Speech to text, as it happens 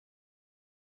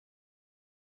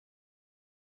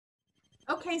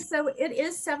Okay, so it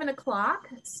is 7 o'clock.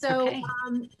 So Okay.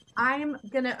 I'm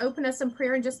going to open us in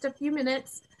prayer in just a few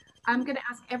minutes. I'm going to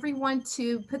ask everyone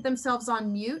to put themselves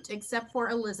on mute except for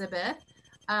Elizabeth,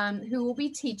 who will be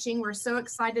teaching. We're so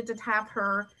excited to have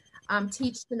her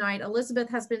teach tonight. Elizabeth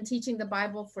has been teaching the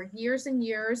Bible for years and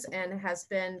years and has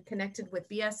been connected with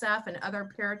BSF and other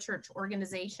parachurch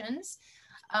organizations.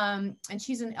 And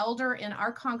she's an elder in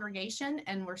our congregation,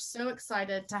 and we're so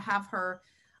excited to have her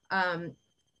um,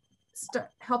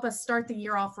 help us start the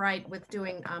year off right with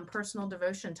doing personal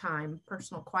devotion time,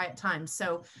 personal quiet time.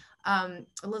 So,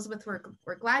 Elizabeth,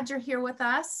 we're glad you're here with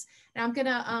us. And I'm going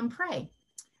to pray.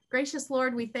 Gracious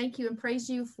Lord, we thank you and praise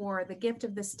you for the gift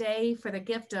of this day, for the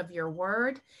gift of your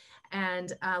word.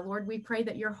 And Lord, we pray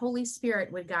that your Holy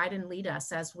Spirit would guide and lead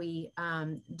us as we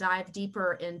dive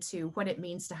deeper into what it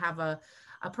means to have a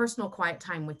personal quiet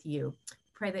time with you.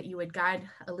 Pray that you would guide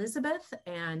Elizabeth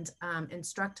and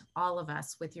instruct all of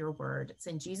us with your word. It's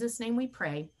in Jesus' name we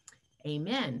pray.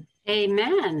 Amen.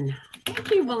 Amen.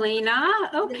 Thank you, Melina.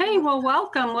 Okay, well,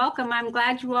 welcome. I'm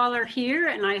glad you all are here,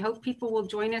 and I hope people will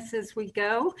join us as we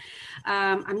go.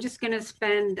 I'm just going to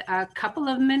spend a couple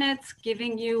of minutes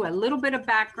giving you a little bit of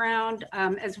background.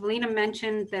 As Melina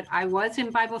mentioned, that I was in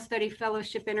Bible Study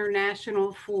Fellowship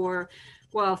International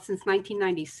since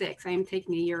 1996. I am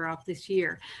taking a year off this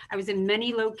year. I was in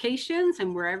many locations,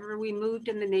 and wherever we moved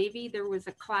in the Navy, there was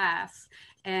a class.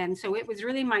 And so it was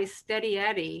really my steady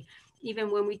Eddie, even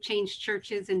when we changed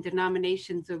churches and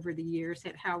denominations over the years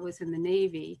at how I was in the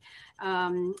Navy.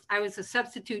 I was a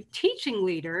substitute teaching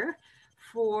leader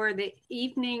for the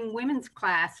evening women's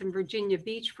class in Virginia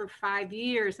Beach for 5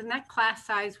 years. And that class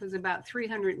size was about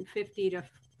 350 to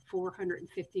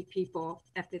 450 people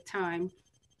at the time.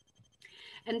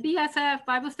 And BSF,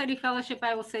 Bible Study Fellowship,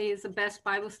 I will say, is the best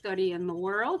Bible study in the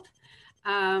world.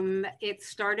 It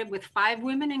started with 5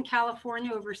 women in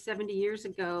California over 70 years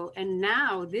ago. And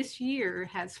now this year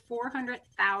has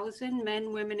 400,000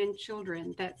 men, women, and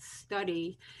children that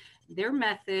study their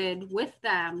method with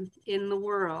them in the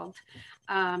world.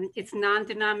 It's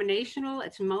non-denominational,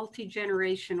 it's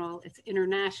multi-generational, it's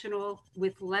international,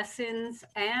 with lessons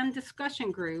and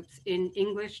discussion groups in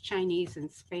English, Chinese,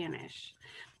 and Spanish.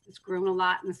 It's grown a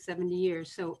lot in 70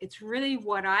 years. So it's really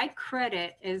what I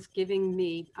credit as giving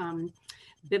me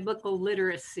biblical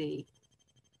literacy.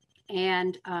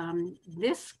 And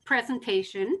this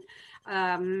presentation,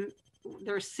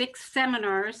 there are 6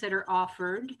 seminars that are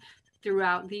offered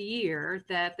throughout the year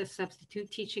that the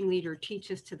substitute teaching leader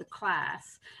teaches to the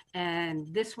class. And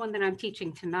this one that I'm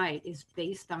teaching tonight is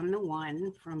based on the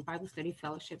one from Bible Study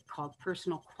Fellowship called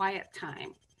Personal Quiet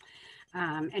Time.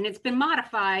 And it's been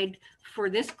modified for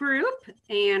this group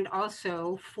and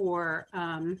also for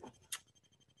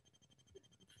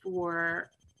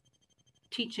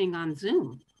teaching on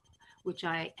Zoom, which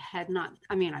I had not,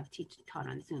 I've taught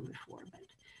on Zoom before, but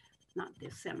not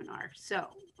this seminar. So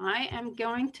I am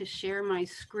going to share my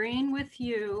screen with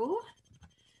you.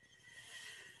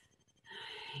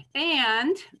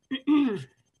 And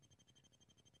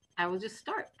I will just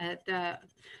start at the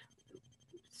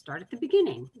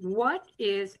beginning. What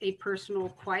is a personal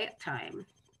quiet time?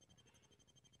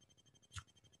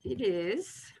 It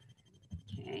is,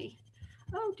 okay.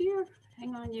 Oh dear,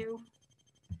 hang on you.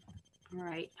 All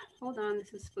right, hold on,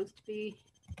 this is supposed to be.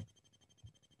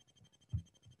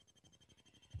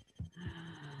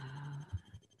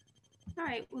 All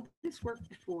right, well, this worked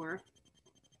before.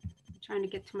 I'm trying to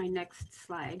get to my next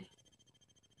slide.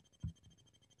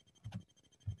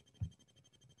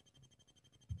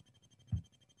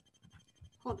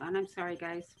 Hold on, I'm sorry,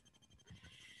 guys.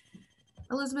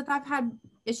 Elizabeth, I've had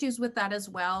issues with that as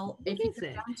well. If you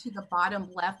go down to the bottom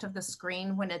left of the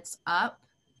screen when it's up,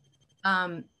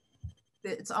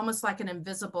 it's almost like an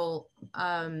invisible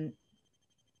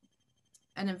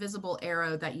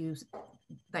arrow that you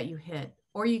hit,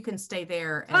 or you can stay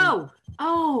there. And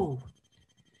oh,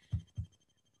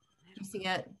 you see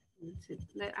it?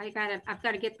 I've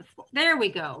got to get there we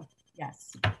go.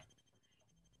 Yes.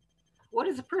 What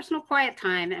is a personal quiet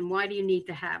time, and why do you need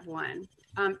to have one?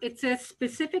 It's a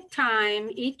specific time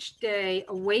each day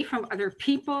away from other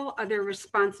people, other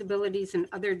responsibilities, and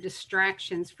other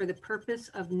distractions for the purpose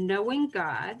of knowing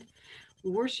God,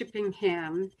 worshiping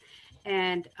Him,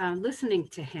 and listening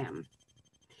to Him.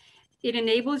 It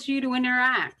enables you to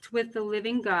interact with the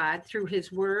living God through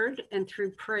His Word and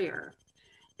through prayer.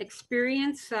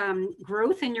 Experience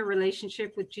growth in your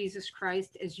relationship with Jesus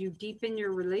Christ as you deepen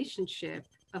your relationship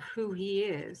of who He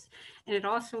is. And it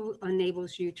also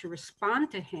enables you to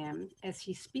respond to Him as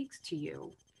He speaks to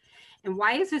you. And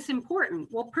why is this important?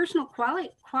 Well, personal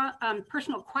quiet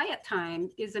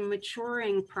time is a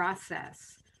maturing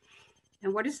process.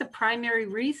 And what is the primary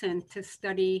reason to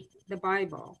study the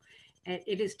Bible?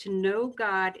 It is to know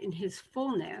God in his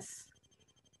fullness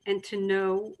and to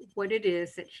know what it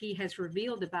is that he has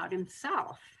revealed about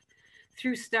himself.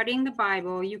 Through studying the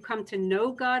Bible, you come to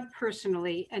know God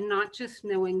personally and not just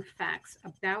knowing facts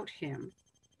about him.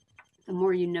 The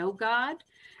more you know God,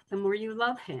 the more you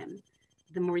love him.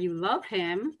 The more you love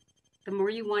him, the more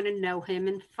you want to know him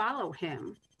and follow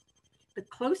him. The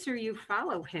closer you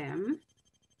follow him,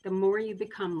 the more you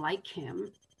become like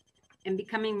him. And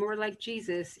becoming more like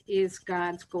Jesus is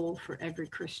God's goal for every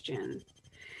Christian.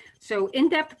 So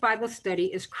in-depth Bible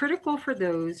study is critical for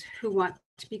those who want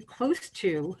to be close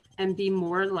to and be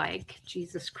more like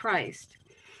Jesus Christ.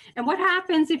 And what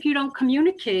happens if you don't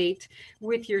communicate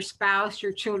with your spouse,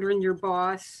 your children, your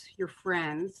boss, your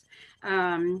friends? There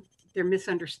are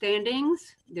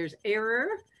misunderstandings, there's error,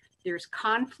 there's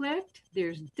conflict,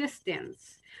 there's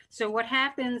distance. So what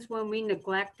happens when we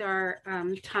neglect our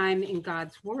time in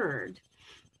God's word?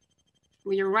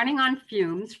 When you're running on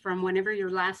fumes from whenever your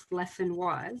last lesson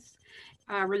was,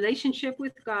 relationship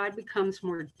with God becomes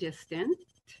more distant.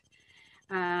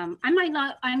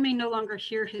 I may no longer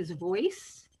hear his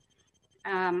voice.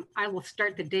 I will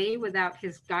start the day without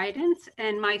his guidance,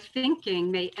 and my thinking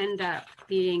may end up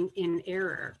being in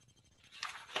error.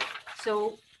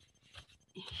 So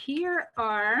here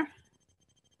are,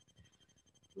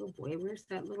 oh boy, where's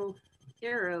that little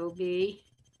arrow be?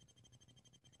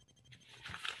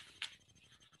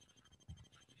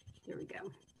 There we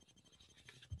go.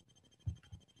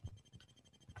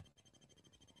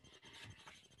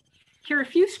 Here are a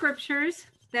few scriptures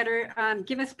that are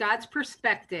give us God's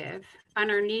perspective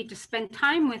on our need to spend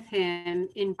time with him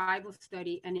in Bible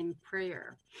study and in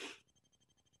prayer.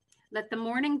 Let the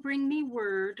morning bring me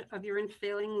word of your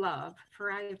unfailing love, for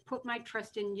I have put my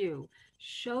trust in you.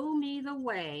 Show me the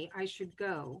way I should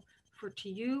go, for to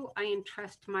you I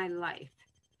entrust my life.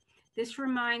 This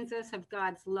reminds us of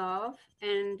God's love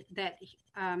and that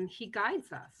he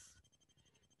guides us.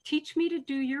 Teach me to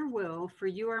do your will, for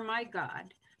you are my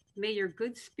God. May your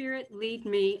good spirit lead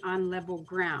me on level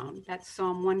ground. That's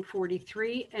Psalm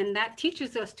 143, and that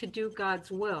teaches us to do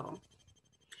God's will.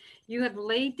 You have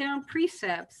laid down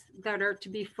precepts that are to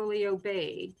be fully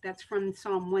obeyed. That's from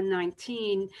Psalm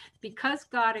 119, because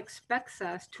God expects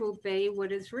us to obey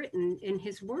what is written in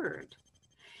his word.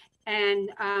 And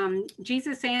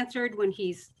Jesus answered when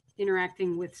he's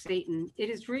interacting with Satan, "It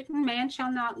is written, man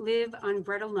shall not live on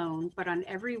bread alone, but on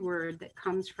every word that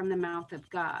comes from the mouth of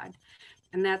God."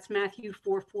 And that's Matthew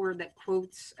 4:4 that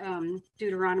quotes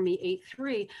Deuteronomy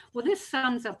 8:3. Well, this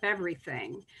sums up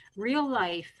everything. Real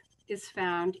life is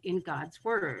found in God's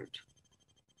word.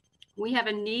 We have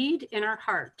a need in our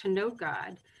heart to know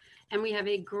God, and we have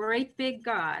a great big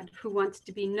God who wants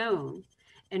to be known.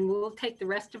 And we'll take the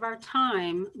rest of our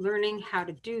time learning how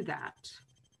to do that.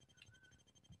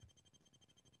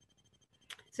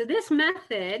 So this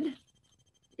method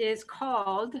is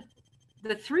called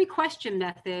the 3-question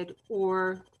method,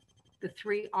 or the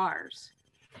 3 R's.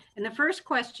 And the first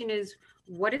question is,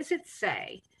 what does it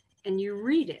say? And you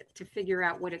read it to figure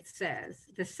out what it says.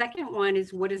 The second one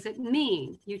is, what does it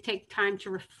mean? You take time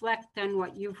to reflect on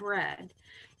what you've read.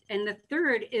 And the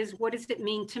third is, what does it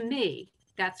mean to me?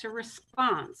 That's a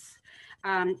response.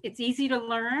 It's easy to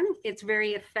learn. It's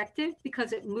very effective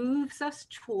because it moves us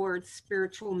towards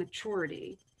spiritual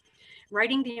maturity.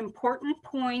 Writing the important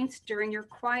points during your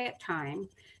quiet time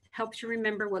helps you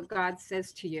remember what God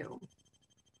says to you.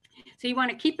 So you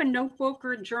want to keep a notebook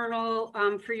or a journal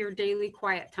for your daily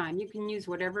quiet time. You can use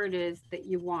whatever it is that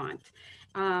you want.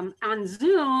 On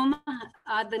Zoom,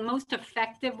 the most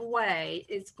effective way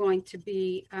is going to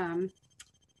be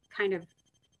kind of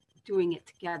doing it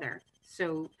together.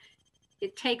 So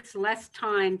it takes less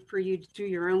time for you to do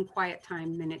your own quiet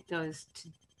time than it does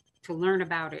to learn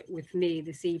about it with me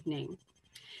this evening.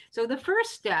 So the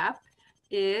first step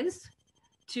is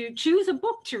to choose a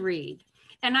book to read.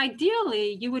 And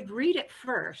ideally, you would read it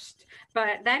first,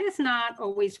 but that is not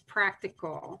always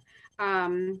practical.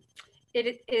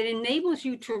 It enables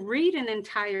you to read an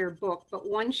entire book, but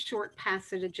one short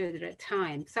passage at a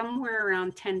time, somewhere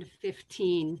around 10 to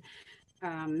 15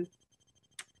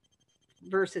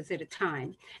 verses at a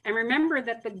time. And remember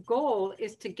that the goal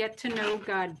is to get to know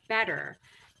God better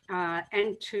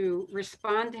and to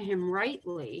respond to him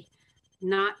rightly,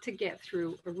 not to get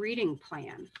through a reading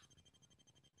plan.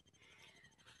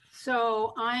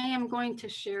 So I am going to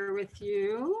share with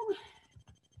you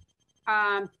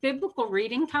biblical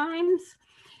reading times.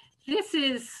 This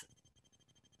is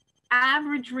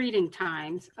average reading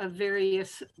times of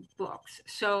various books.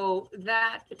 So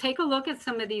that, take a look at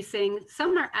some of these things.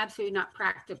 Some are absolutely not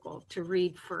practical to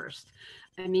read first.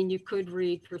 I mean, you could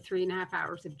read for 3.5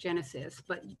 hours of Genesis,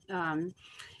 but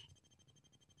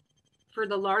for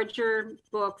the larger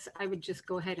books, I would just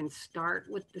go ahead and start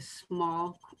with the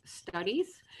small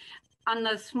studies. On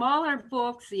the smaller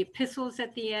books, the epistles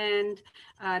at the end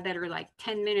that are like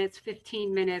 10 minutes,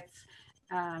 15 minutes,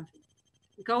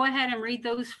 go ahead and read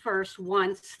those first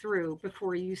once through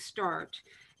before you start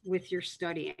with your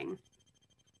studying.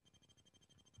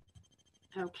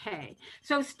 Okay,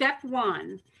 so step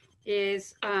one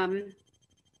is,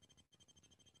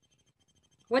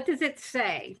 what does it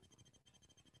say?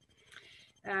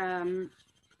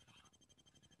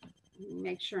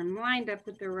 Make sure I'm lined up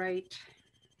with the right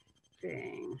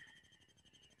thing.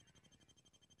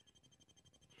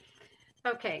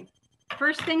 Okay,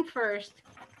 first thing first,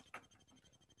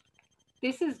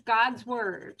 this is God's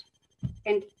word,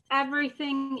 and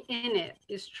everything in it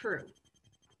is true.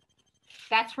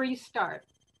 That's where you start.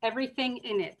 Everything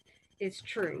in it is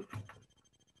true.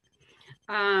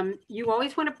 You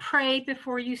always want to pray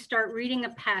before you start reading a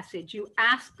passage. You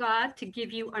ask God to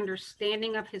give you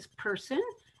understanding of his person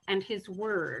and his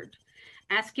word.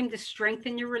 Ask him to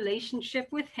strengthen your relationship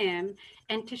with him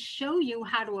and to show you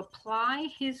how to apply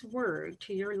his word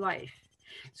to your life.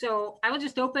 So I will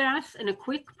just open us in a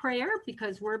quick prayer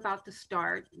because we're about to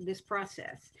start this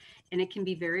process, and it can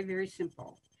be very, very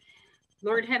simple.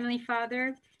 Lord Heavenly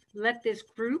Father, let this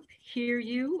group hear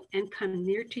you and come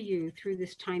near to you through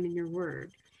this time in your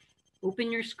word.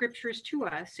 Open your scriptures to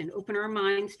us and open our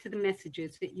minds to the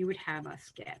messages that you would have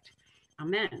us get.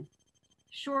 Amen.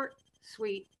 Short,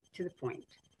 sweet, to the point.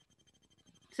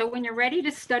 So when you're ready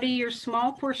to study your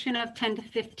small portion of 10 to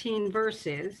 15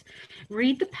 verses,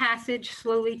 read the passage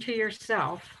slowly to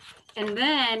yourself, and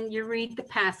then you read the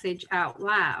passage out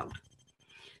loud.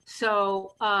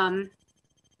 So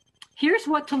here's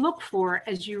what to look for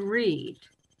as you read.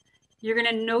 You're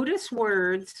going to notice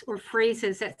words or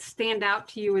phrases that stand out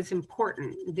to you as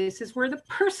important. This is where the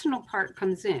personal part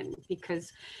comes in,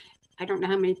 because I don't know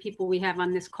how many people we have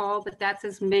on this call, but that's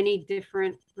as many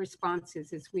different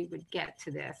responses as we would get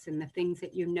to this and the things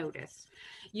that you notice.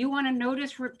 You want to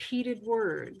notice repeated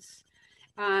words.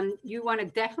 You want to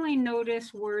definitely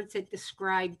notice words that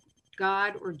describe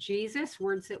God or Jesus,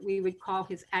 words that we would call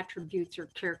his attributes or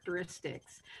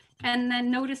characteristics. And then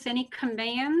notice any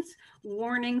commands,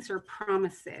 warnings, or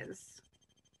promises.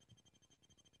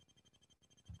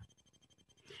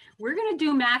 We're going to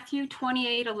do Matthew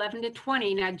 28, 11 to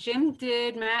 20. Now, Jim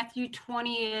did Matthew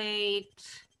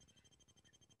 28,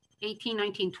 18,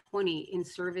 19, 20 in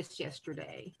service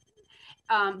yesterday.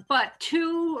 But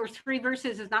 2 or 3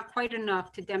 verses is not quite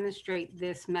enough to demonstrate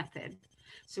this method.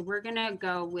 So we're going to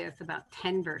go with about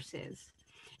 10 verses.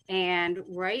 And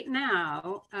right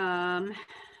now, I'm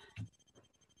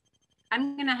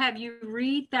going to have you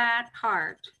read that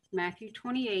part, Matthew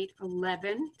 28,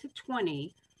 11 to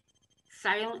 20,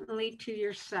 silently to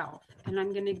yourself. And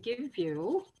I'm going to give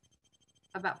you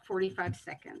about 45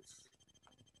 seconds.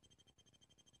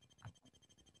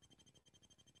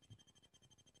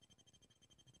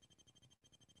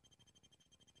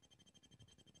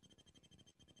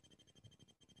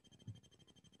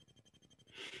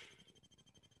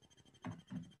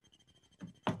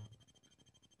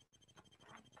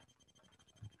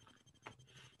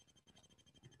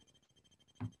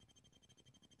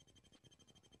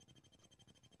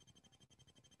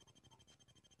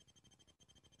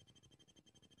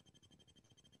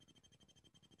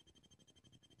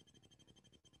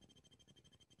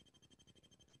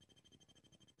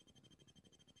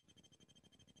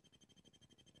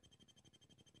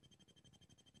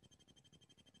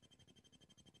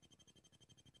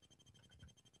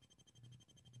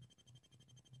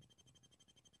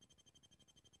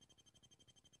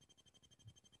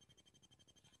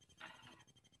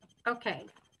 Okay,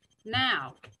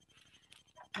 now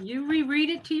you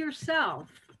reread it to yourself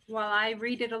while I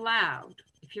read it aloud.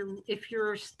 If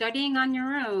you're studying on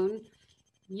your own,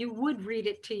 you would read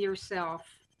it to yourself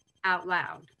out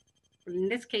loud. But in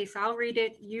this case, I'll read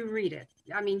it, you read it.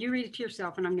 I mean, you read it to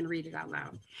yourself and I'm going to read it out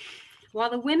loud. While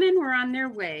the women were on their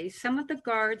way, some of the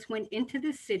guards went into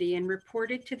the city and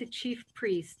reported to the chief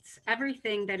priests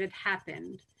everything that had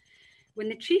happened. When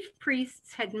the chief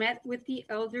priests had met with the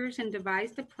elders and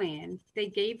devised a plan, they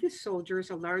gave the soldiers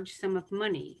a large sum of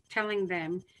money, telling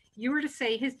them, "You were to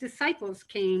say his disciples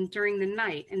came during the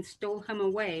night and stole him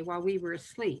away while we were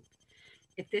asleep.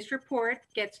 If this report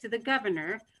gets to the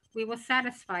governor, we will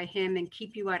satisfy him and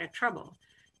keep you out of trouble."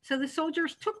 So the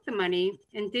soldiers took the money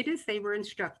and did as they were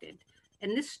instructed.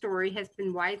 And this story has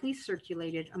been widely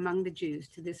circulated among the Jews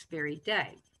to this very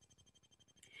day.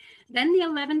 Then the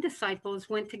 11 disciples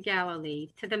went to Galilee,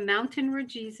 to the mountain where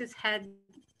Jesus had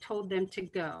told them to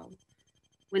go.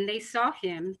 When they saw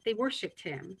him, they worshiped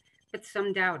him, but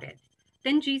some doubted.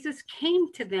 Then Jesus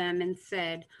came to them and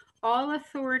said, "All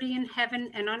authority in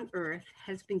heaven and on earth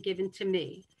has been given to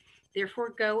me. Therefore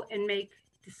go and make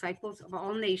disciples of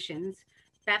all nations,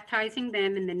 baptizing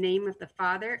them in the name of the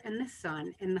Father and the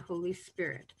Son and the Holy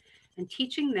Spirit, and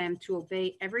teaching them to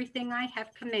obey everything I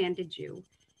have commanded you.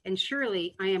 And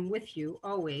surely I am with you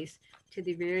always to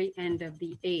the very end of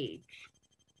the age."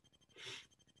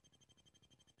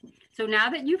 So now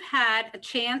that you've had a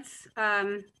chance,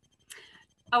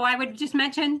 I would just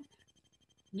mention,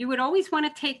 you would always want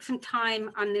to take some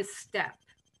time on this step,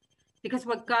 because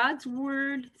what God's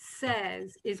word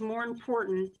says is more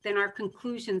important than our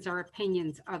conclusions, our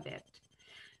opinions of it.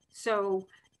 So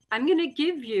I'm going to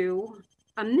give you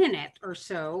a minute or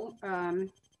so.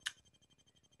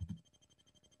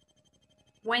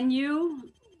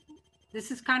 This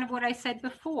is kind of what I said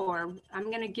before, I'm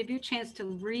going to give you a chance to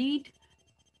read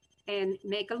and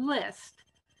make a list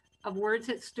of words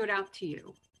that stood out to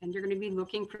you. And you're going to be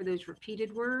looking for those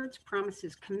repeated words,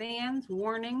 promises, commands,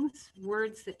 warnings,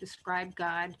 words that describe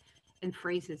God, and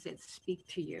phrases that speak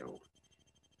to you.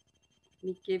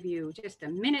 Let me give you just a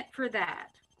minute for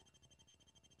that.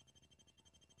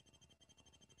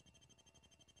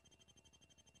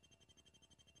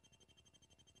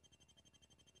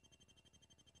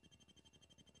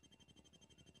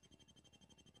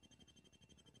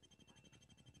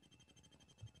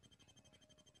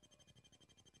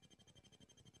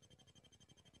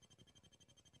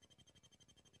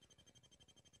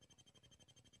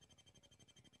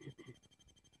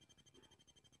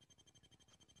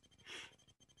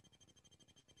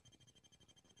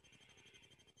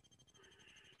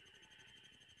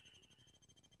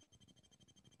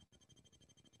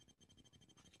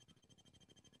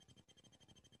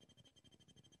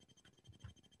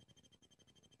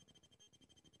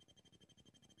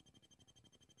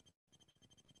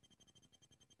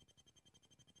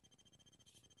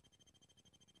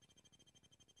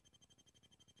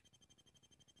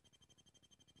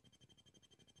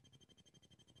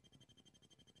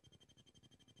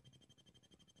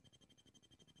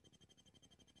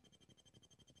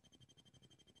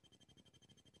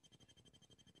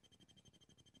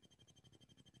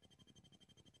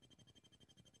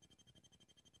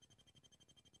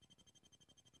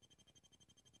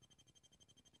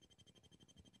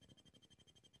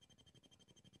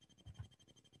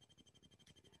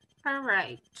 All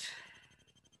right.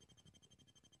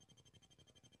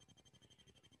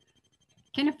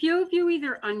 Can a few of you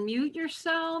either unmute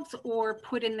yourselves or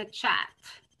put in the chat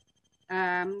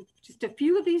just a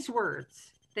few of these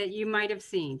words that you might have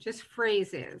seen, just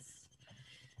phrases.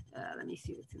 Let me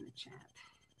see what's in the chat.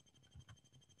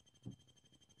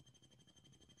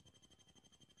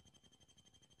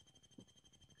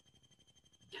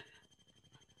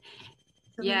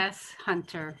 Yes,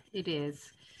 Hunter, it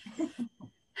is.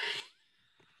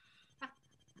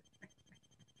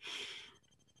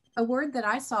 A word that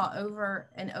I saw over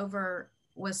and over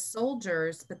was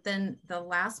soldiers, but then the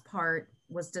last part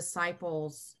was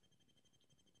disciples,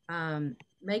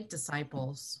 make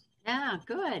disciples. Yeah,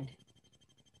 good.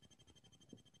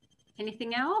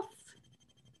 Anything else?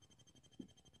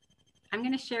 I'm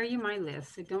going to share you my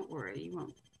list, so don't worry, you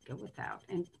won't go without.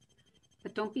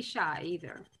 But don't be shy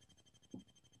either.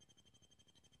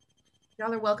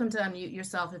 Y'all are welcome to unmute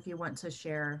yourself if you want to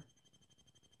share.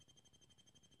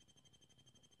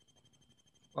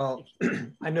 Well,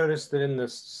 I noticed that in the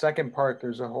second part,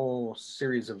 there's a whole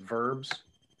series of verbs: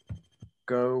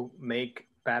 go, make,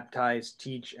 baptize,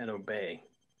 teach, and obey.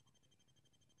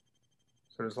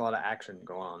 So there's a lot of action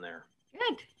going on there.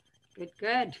 Good, good,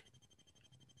 good.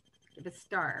 Give a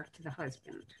star to the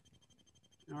husband.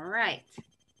 All right.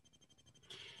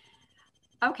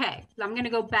 Okay, I'm going to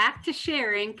go back to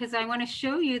sharing because I want to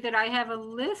show you that I have a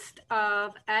list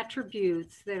of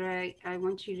attributes that I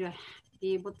want you to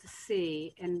be able to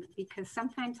see. And because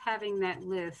sometimes having that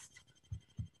list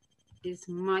is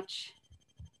much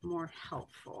more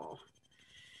helpful.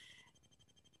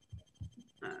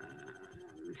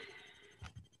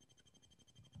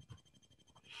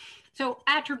 So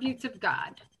attributes of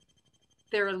God,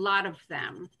 there are a lot of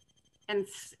them. And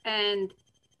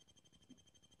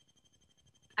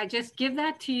I just give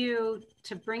that to you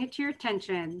to bring it to your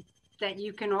attention that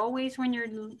you can always, when you're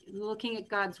looking at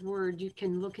God's word, you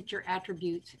can look at your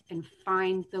attributes and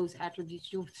find those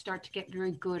attributes. You'll start to get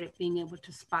very good at being able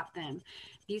to spot them.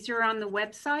 These are on the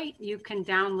website. You can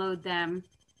download them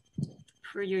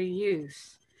for your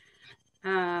use.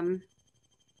 All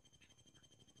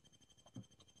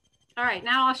right,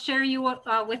 now I'll share you what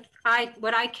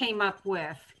I came up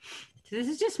with. So this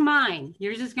is just mine.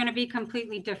 Yours is going to be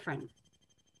completely different.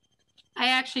 I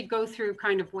actually go through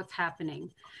kind of what's happening.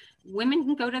 Women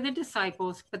can go to the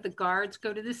disciples, but the guards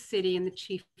go to the city and the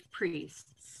chief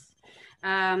priests.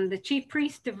 The chief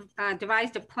priest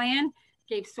devised a plan,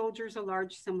 gave soldiers a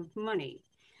large sum of money.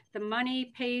 The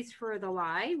money pays for the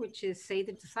lie, which is say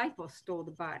the disciples stole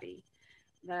the body.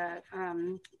 The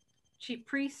chief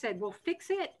priest said, we'll fix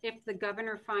it if the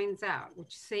governor finds out,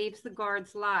 which saves the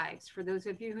guards' lives. For those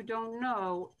of you who don't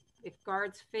know, if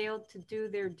guards failed to do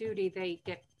their duty, they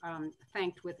get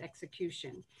thanked with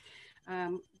execution.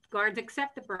 Guards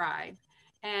accept the bribe,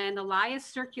 and the lie is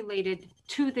circulated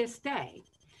to this day.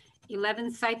 11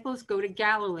 disciples go to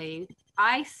Galilee.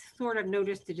 I sort of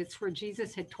noticed that it's where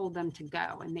Jesus had told them to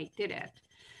go, and they did it.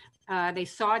 They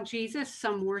saw Jesus,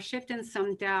 some worshiped and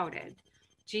some doubted.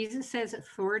 Jesus says,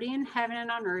 authority in heaven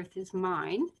and on earth is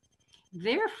mine.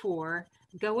 Therefore,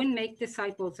 go and make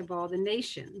disciples of all the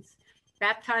nations,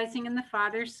 baptizing in the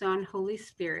Father, Son, Holy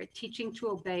Spirit, teaching to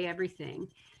obey everything.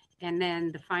 And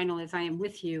then the final is, I am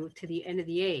with you to the end of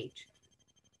the age.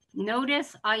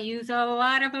 Notice I use a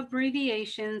lot of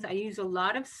abbreviations. I use a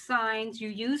lot of signs. You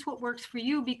use what works for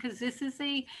you, because this is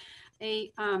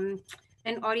an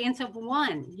audience of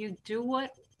one. You do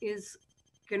what is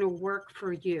going to work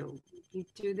for you. You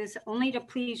do this only to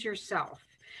please yourself.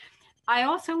 I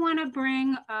also want to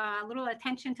bring a little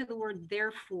attention to the word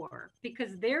therefore,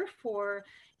 because therefore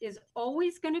is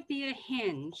always going to be a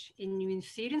hinge. And you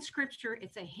see it in scripture.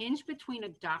 It's a hinge between a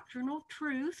doctrinal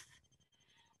truth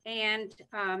and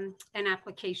an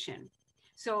application.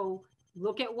 So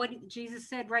look at what Jesus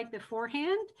said right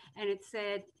beforehand. And it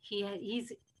said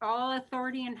he's all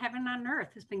authority in heaven and on earth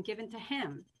has been given to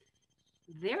him.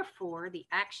 Therefore, the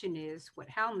action is what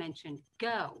Hal mentioned,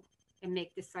 go and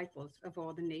make disciples of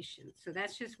all the nations. So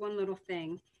that's just one little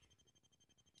thing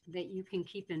that you can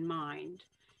keep in mind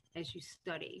as you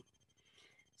study.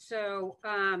 So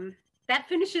that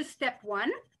finishes step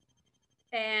one.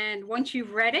 And once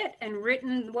you've read it and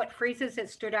written what phrases that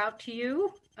stood out to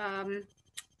you,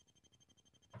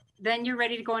 then you're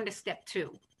ready to go into step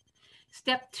two.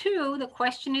 Step two, the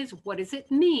question is, what does it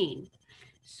mean?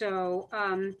 So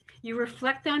you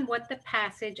reflect on what the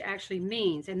passage actually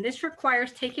means. And this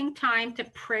requires taking time to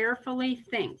prayerfully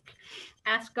think.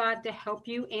 Ask God to help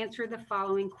you answer the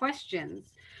following questions.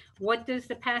 What does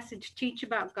the passage teach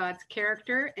about God's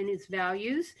character and his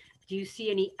values? Do you see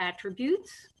any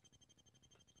attributes?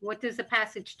 What does the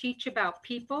passage teach about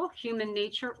people, human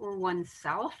nature, or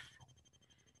oneself?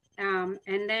 And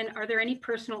then are there any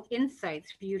personal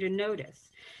insights for you to notice?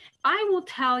 I will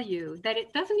tell you that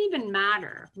it doesn't even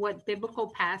matter what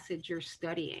biblical passage you're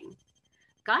studying.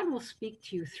 God will speak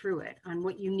to you through it on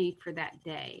what you need for that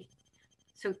day.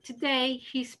 So today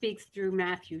he speaks through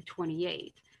Matthew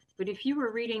 28. But if you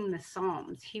were reading the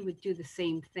Psalms, he would do the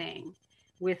same thing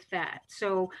with that.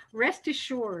 So rest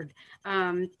assured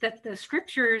that the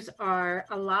scriptures are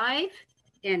alive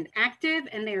and active,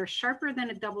 and they are sharper than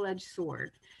a double-edged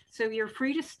sword. So you're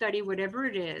free to study whatever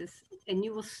it is, and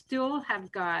you will still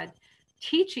have God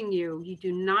teaching you. You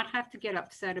do not have to get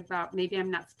upset about, maybe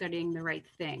I'm not studying the right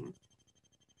thing.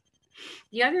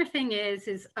 The other thing is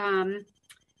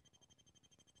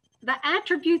the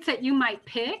attributes that you might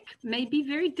pick may be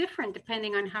very different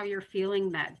depending on how you're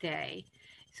feeling that day.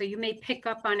 So you may pick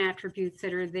up on attributes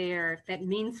that are there that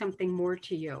mean something more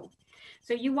to you.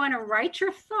 So you want to write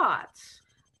your thoughts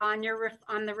on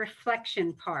the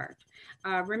reflection part.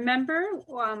 Remember,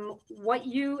 what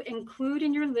you include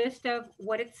in your list of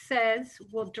what it says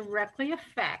will directly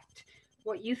affect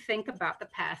what you think about the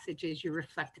passage as you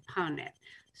reflect upon it.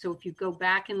 So if you go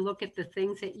back and look at the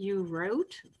things that you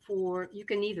wrote you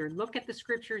can either look at the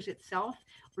scriptures itself,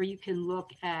 or you can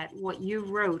look at what you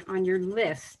wrote on your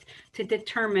list to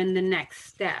determine the next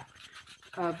step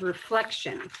of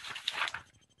reflection.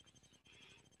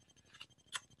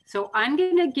 So I'm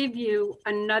going to give you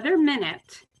another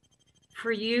minute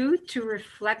for you to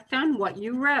reflect on what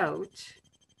you wrote,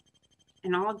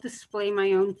 and I'll display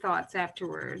my own thoughts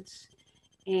afterwards.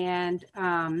 And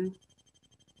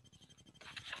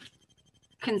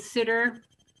consider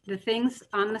the things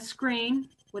on the screen,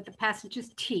 what the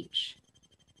passages teach.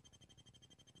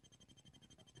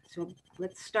 So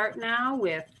let's start now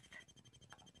with,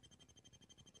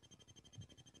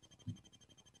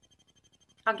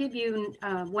 I'll give you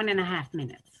 1.5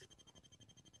 minutes.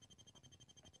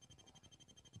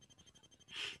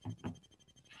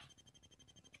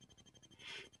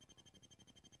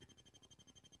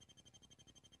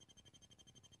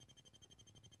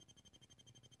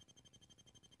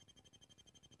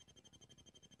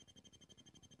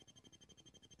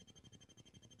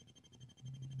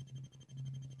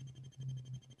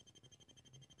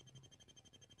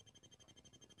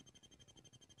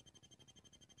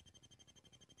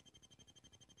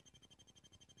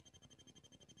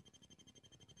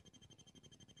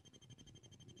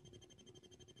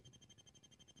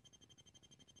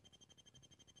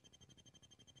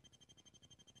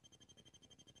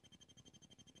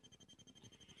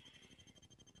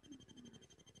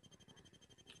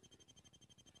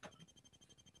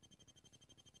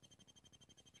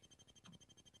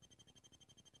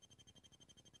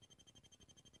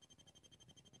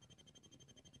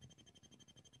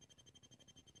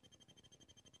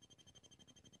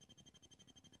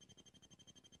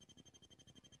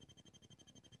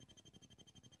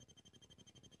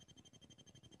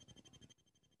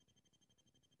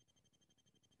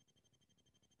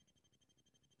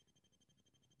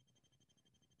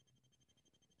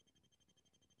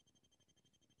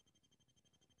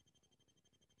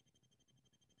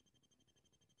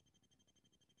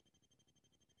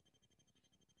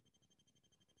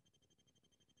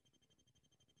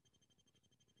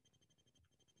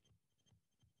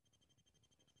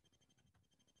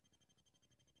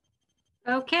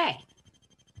 Okay.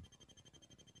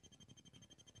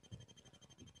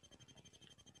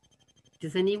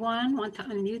 Does anyone want to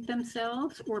unmute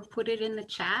themselves or put it in the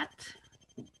chat?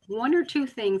 One or two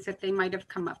things that they might have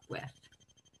come up with.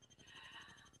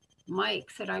 Mike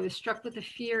said, I was struck with the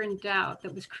fear and doubt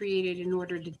that was created in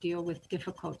order to deal with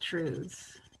difficult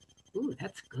truths. Ooh,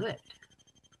 that's good.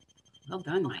 Well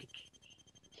done, Mike.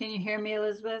 Can you hear me,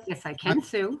 Elizabeth? Yes, I can,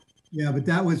 Sue. Yeah, but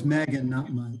that was Megan,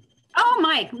 not Mike. Oh,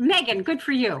 Mike, Megan, good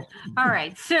for you. All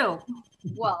right, Sue.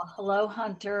 Well, hello,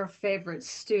 Hunter, favorite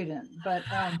student. But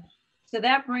so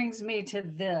that brings me to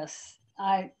this.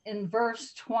 In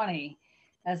verse 20,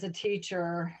 as a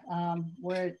teacher,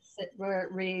 where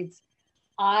it reads,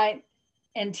 I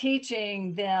am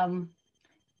teaching them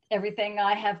everything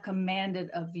I have commanded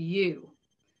of you.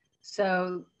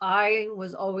 So I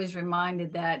was always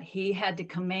reminded that he had to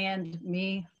command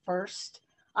me first.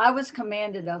 I was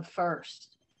commanded of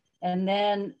first. And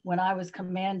then when I was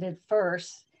commanded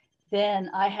first,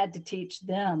 then I had to teach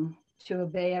them to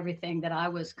obey everything that I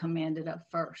was commanded of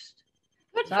first.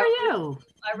 Good So for you.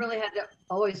 I really had to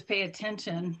always pay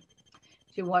attention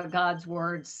to what God's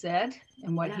word said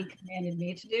and what he commanded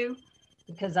me to do,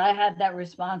 because I had that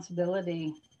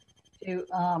responsibility to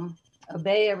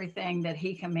obey everything that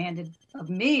he commanded of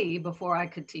me before I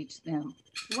could teach them.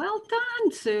 Well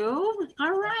done, Sue.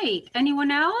 All right.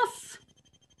 Anyone else?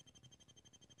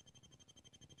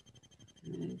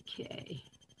 Okay.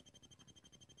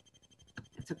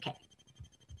 It's okay.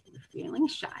 We're feeling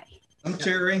shy. I'm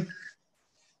Terry.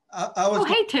 Oh,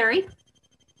 hey, Terry.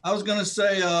 I was going to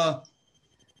say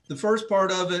the first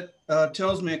part of it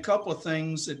tells me a couple of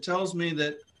things. It tells me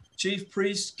that chief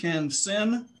priests can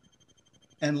sin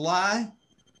and lie,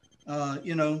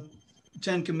 you know,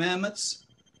 10 Commandments.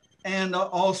 And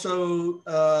also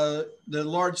the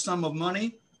large sum of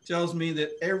money tells me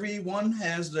that everyone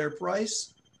has their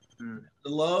price. The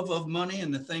love of money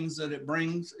and the things that it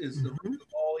brings is the root of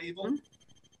all evil.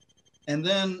 And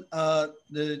then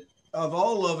of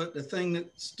all of it, the thing that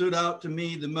stood out to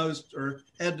me the most, or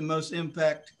had the most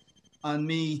impact on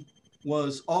me,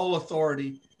 was all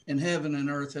authority in heaven and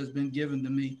earth has been given to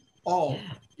me. All.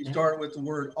 You start with the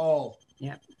word all.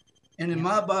 Yep. And in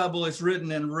my Bible, it's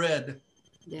written in red.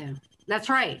 Yeah, that's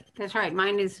right. That's right.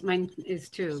 Mine is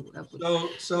too.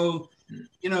 So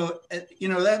you know,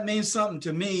 that means something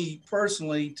to me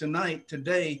personally tonight,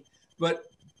 today.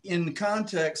 But in the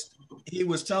context, he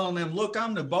was telling them, look,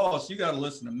 I'm the boss. You got to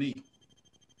listen to me.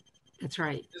 That's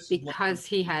right. Because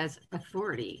he has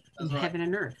authority in heaven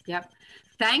and earth. Yep.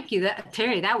 Thank you,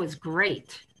 Terry. That was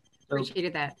great.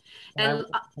 Appreciated that. And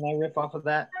can I riff off of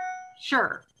that?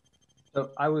 Sure.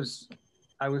 So I was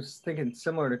thinking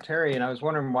similar to Terry, and I was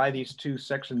wondering why these two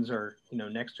sections are,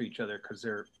 next to each other, because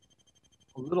they're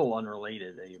a little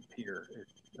unrelated. It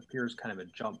appears kind of a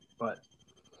jump, but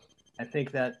I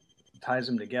think that ties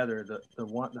them together.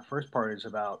 The first part is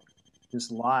about this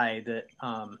lie that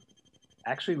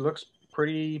actually looks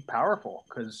pretty powerful,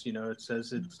 because it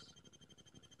says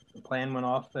the plan went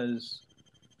off as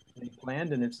they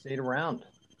planned and it stayed around.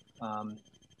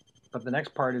 But the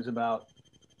next part is about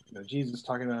Jesus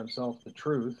talking about himself, the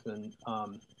truth, and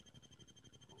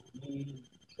he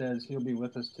says he'll be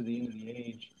with us to the end of the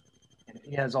age. And if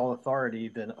he has all authority,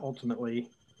 then ultimately,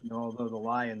 although the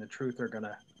lie and the truth are going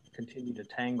to continue to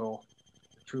tangle,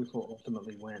 the truth will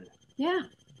ultimately win. Yeah,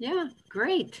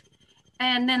 great.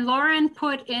 And then Lauren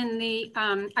put in the,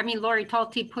 Lori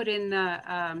Talty put in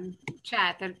the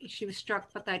chat that she was struck,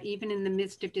 but that even in the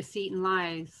midst of deceit and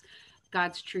lies,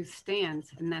 God's truth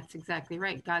stands. And that's exactly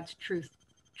right. God's truth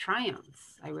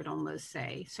triumphs, I would almost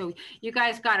say. So you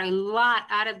guys got a lot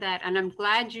out of that. And I'm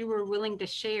glad you were willing to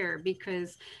share,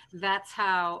 because that's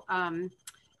how,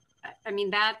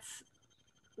 that's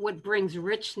what brings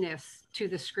richness to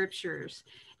the scriptures.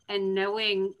 And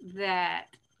knowing that,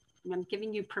 and I'm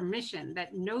giving you permission,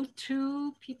 that no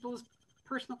two people's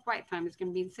personal quiet time is going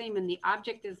to be the same. And the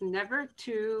object is never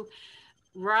to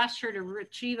rush or to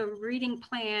achieve a reading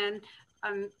plan.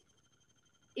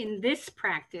 In this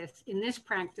practice,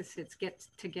 it's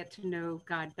get to know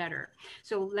God better.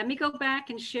 So let me go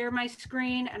back and share my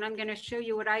screen, and I'm going to show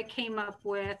you what I came up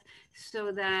with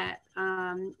so that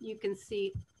you can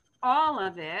see all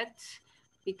of it,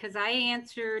 because I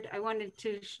wanted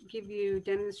to give you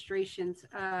demonstrations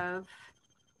of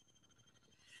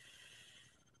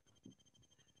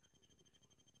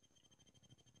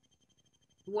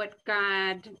what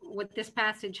this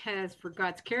passage has for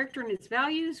God's character and its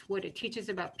values, what it teaches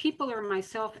about people or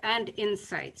myself, and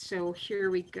insights. So here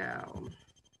we go.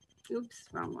 Oops,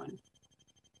 wrong one.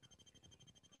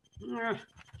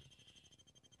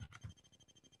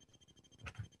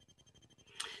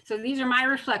 So these are my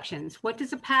reflections. What does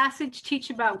the passage teach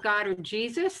about God or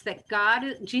Jesus? That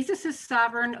Jesus is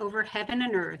sovereign over heaven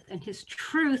and earth, and his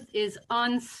truth is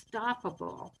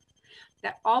unstoppable.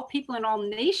 That all people and all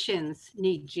nations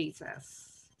need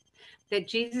Jesus. That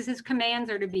Jesus's commands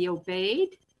are to be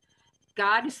obeyed.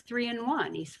 God is 3 in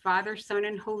 1. He's Father, Son,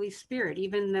 and Holy Spirit,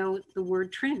 even though the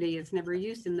word Trinity is never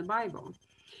used in the Bible.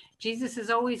 Jesus is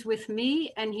always with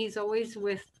me, and he's always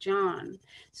with John.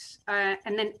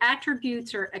 And then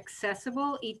attributes are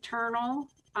accessible, eternal,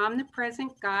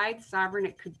 omnipresent, guide, sovereign.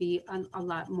 It could be a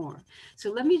lot more.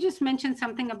 So let me just mention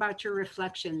something about your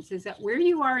reflections, is that where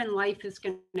you are in life is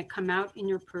going to come out in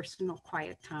your personal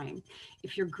quiet time.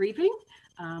 If you're grieving,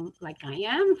 like I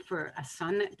am for a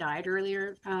son that died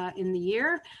earlier in the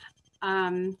year,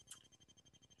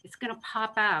 it's going to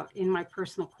pop out in my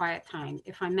personal quiet time.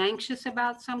 If I'm anxious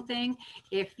about something,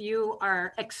 if you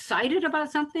are excited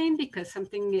about something because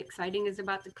something exciting is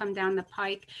about to come down the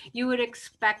pike, you would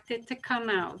expect it to come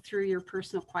out through your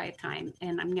personal quiet time.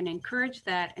 And I'm going to encourage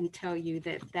that and tell you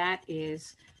that that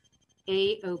is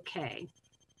a-okay.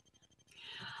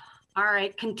 All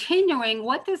right, continuing,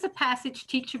 what does the passage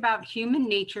teach about human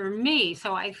nature, me?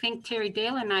 So I think Terry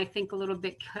Dale and I think a little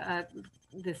bit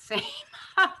the same.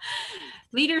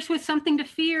 Leaders with something to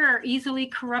fear are easily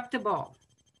corruptible.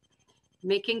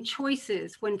 Making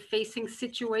choices when facing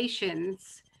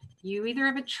situations, you either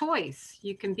have a choice.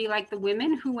 You can be like the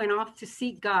women who went off to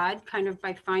seek God, kind of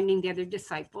by finding the other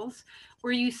disciples,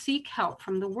 or you seek help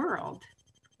from the world,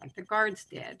 like the guards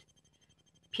did.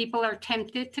 People are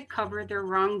tempted to cover their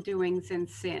wrongdoings and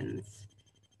sins.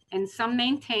 And some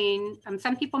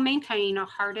people maintain a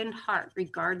hardened heart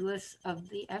regardless of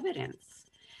the evidence.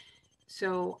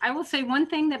 So I will say one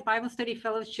thing that Bible Study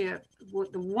Fellowship,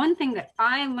 the one thing that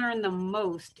I learned the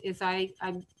most is I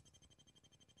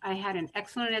had an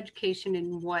excellent education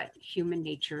in what human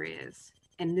nature is.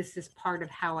 And this is part of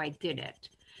how I did it.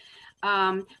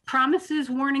 Promises,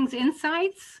 warnings,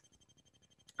 insights.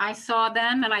 I saw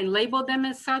them and I labeled them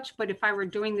as such, but if I were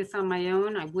doing this on my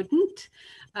own, I wouldn't.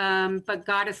 But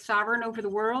God is sovereign over the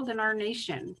world and our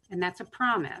nation. And that's a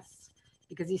promise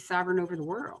because he's sovereign over the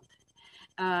world.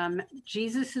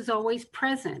 Jesus is always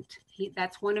present.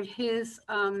 That's one of his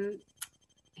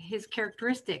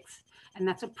characteristics, and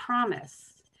that's a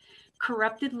promise.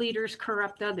 Corrupted leaders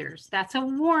corrupt others. That's a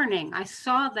warning. I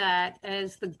saw that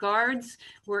as the guards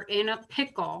were in a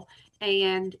pickle,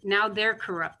 and now they're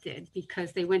corrupted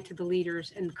because they went to the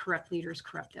leaders, and corrupt leaders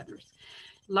corrupt others.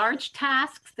 Large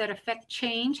tasks that affect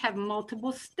change have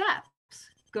multiple steps.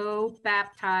 Go,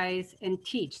 baptize, and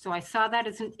teach. So I saw that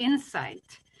as an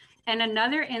insight. And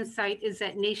another insight is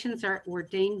that nations are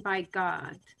ordained by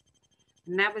God.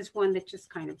 And that was one that just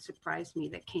kind of surprised me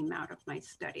that came out of my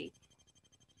study.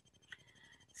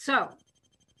 So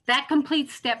that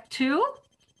completes step 2.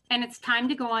 And it's time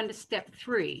to go on to step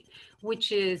 3,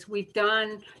 which is we've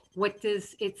done what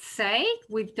does it say?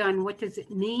 We've done what does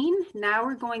it mean? Now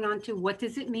we're going on to what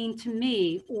does it mean to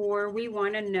me? Or we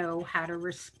want to know how to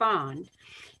respond.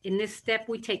 In this step,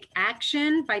 we take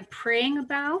action by praying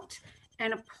about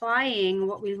and applying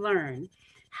what we learn,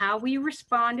 how we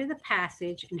respond to the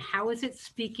passage, and how is it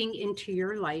speaking into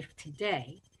your life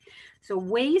today. So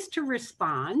ways to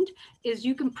respond is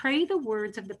you can pray the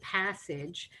words of the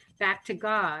passage back to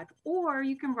God, or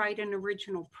you can write an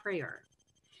original prayer.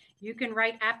 You can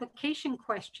write application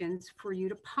questions for you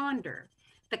to ponder.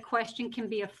 The question can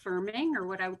be affirming, or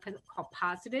what I would call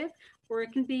positive, or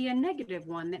it can be a negative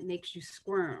one that makes you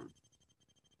squirm.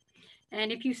 And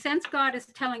if you sense God is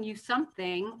telling you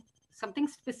something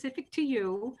specific to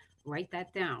you, write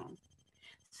that down.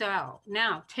 So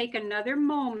now take another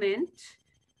moment.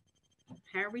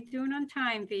 How are we doing on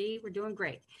time, V? We're doing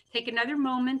great. Take another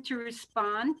moment to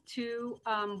respond to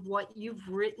what you've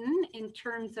written in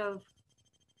terms of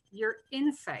your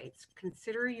insights.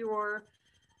 Consider your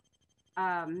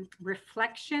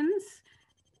reflections,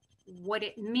 what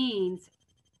it means,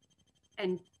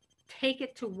 and take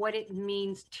it to what it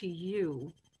means to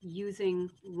you using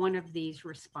one of these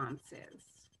responses.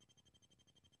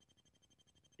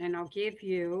 And I'll give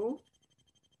you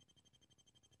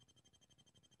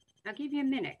a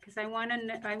minute because I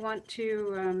want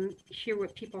to hear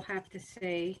what people have to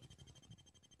say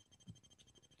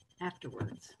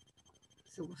afterwards.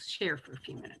 So we'll share for a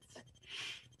few minutes.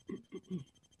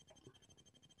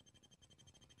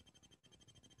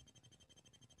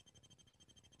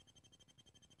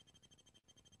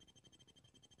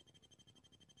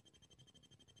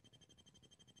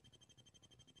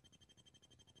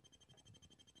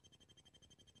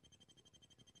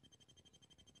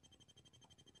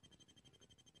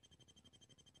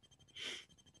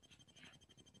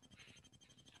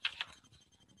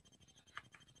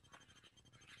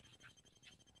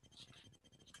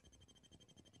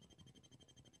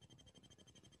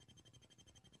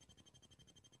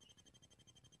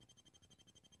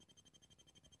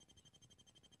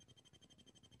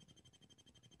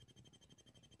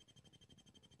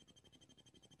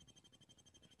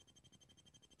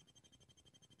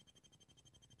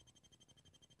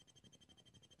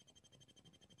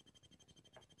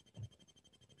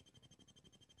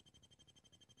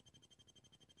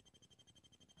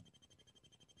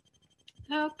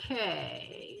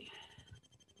 Okay.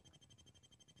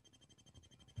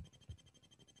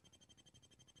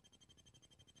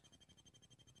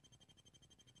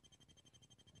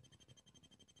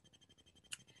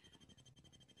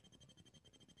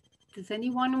 Does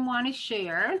anyone want to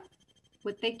share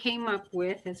what they came up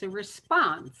with as a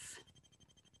response?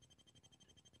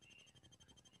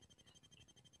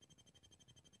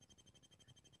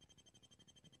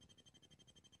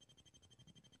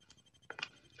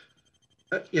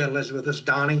 Yeah, Elizabeth, this is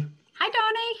Donnie. Hi,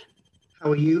 Donnie.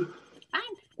 How are you?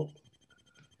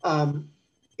 Fine.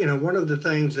 You know, one of the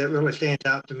things that really stands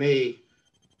out to me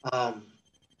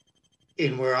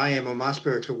in where I am on my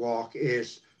spiritual walk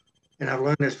is, and I've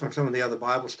learned this from some of the other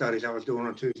Bible studies I was doing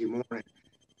on Tuesday morning,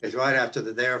 is right after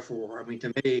the therefore. I mean,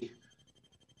 to me,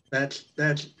 that's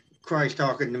Christ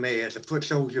talking to me as a foot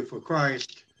soldier for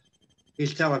Christ.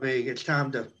 He's telling me it's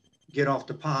time to get off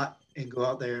the pot and go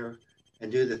out there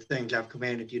and do the things I've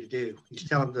commanded you to do. He's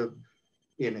telling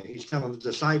he's telling the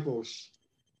disciples,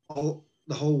 the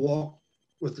whole walk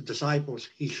with the disciples,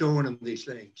 he's showing them these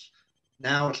things.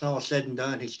 Now it's all said and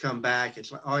done. He's come back.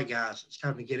 It's like, all right, guys, it's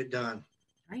time to get it done.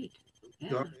 Right. Yeah.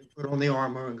 Go, put on the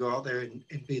armor and go out there and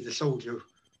be the soldier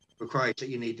for Christ that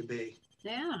you need to be.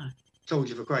 Yeah.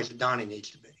 Soldier for Christ that Donnie needs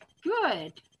to be.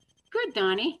 Good. Good,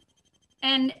 Donnie.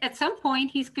 And at some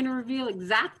point, he's going to reveal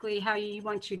exactly how he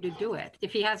wants you to do it,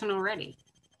 if he hasn't already.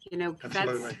 You know,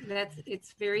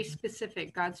 it's very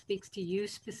specific. God speaks to you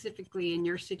specifically in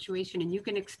your situation, and you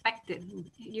can expect it.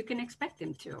 You can expect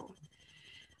him to. All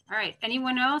right.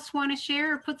 Anyone else want to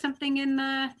share or put something in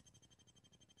the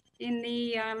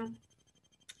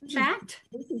chat?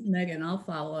 This is Megan. I'll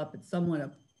follow up. It's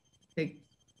somewhat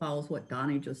follows what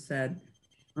Donnie just said.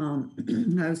 I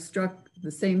was struck the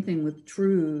same thing with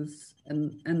truths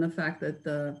and the fact that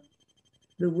the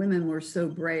women were so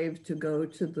brave to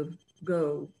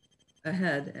go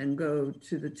ahead and go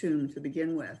to the tomb to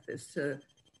begin with, is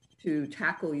to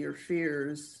tackle your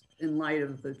fears in light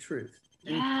of the truth.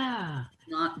 And yeah.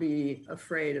 Not be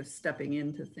afraid of stepping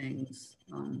into things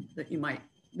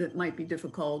that might be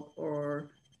difficult or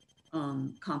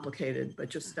complicated, but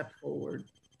just step forward.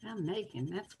 Yeah, Megan,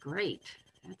 that's great.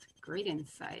 That's a great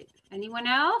insight. Anyone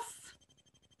else?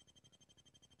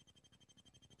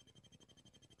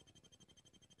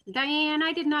 Diane,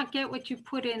 I did not get what you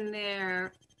put in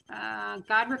there.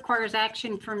 God requires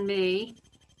action from me.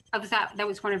 That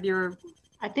was one of your...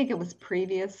 I think it was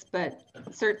previous, but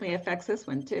it certainly affects this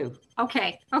one too.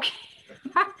 Okay.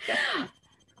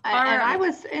 I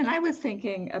was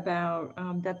thinking about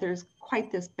that there's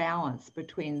quite this balance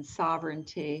between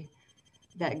sovereignty,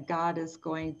 that God is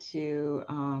going to,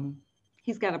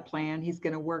 he's got a plan, he's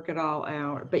going to work it all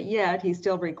out, but yet he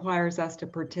still requires us to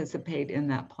participate in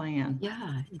that plan.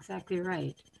 Yeah, exactly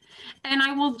right. And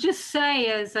I will just say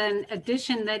as an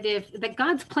addition that that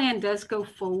God's plan does go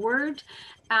forward,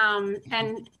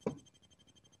 and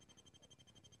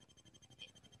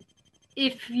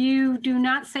if you do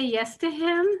not say yes to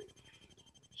him,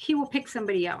 he will pick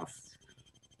somebody else,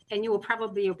 and you will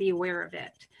probably be aware of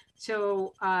it.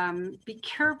 So be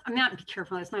careful. Not be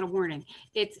careful. That's not a warning.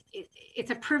 It's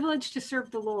a privilege to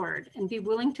serve the Lord and be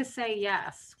willing to say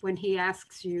yes when He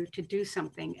asks you to do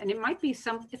something. And it might be It's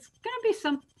going to be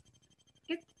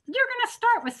You're going to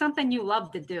start with something you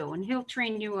love to do, and He'll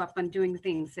train you up on doing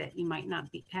things that you might not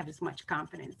have as much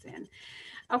confidence in.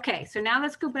 Okay, so now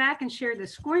let's go back and share the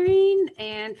screen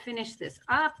and finish this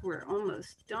up. We're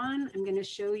almost done. I'm going to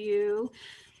show you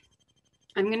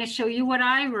what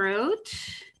I wrote.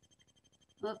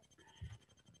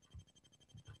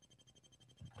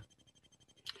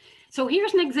 So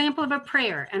here's an example of a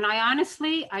prayer. And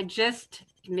it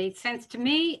made sense to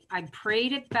me. I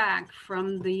prayed it back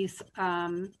from these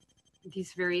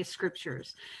various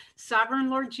scriptures. Sovereign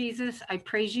Lord Jesus, I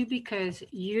praise you because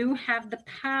you have the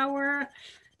power.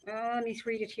 Let me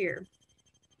read it here.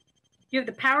 You have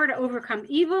the power to overcome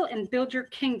evil and build your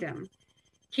kingdom.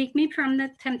 Keep me from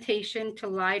the temptation to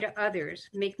lie to others.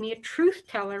 Make me a truth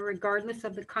teller regardless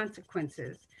of the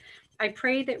consequences. I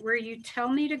pray that where you tell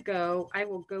me to go, I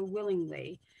will go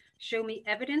willingly. Show me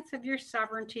evidence of your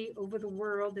sovereignty over the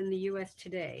world and the U.S.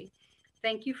 today.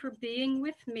 Thank you for being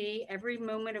with me every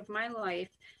moment of my life,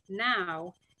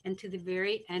 now and to the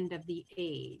very end of the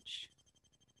age.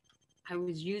 I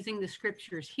was using the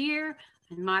scriptures here.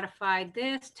 I modified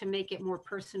this to make it more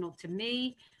personal to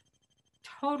me.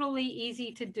 Totally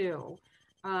easy to do.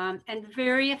 And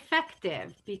very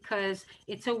effective because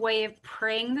it's a way of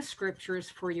praying the scriptures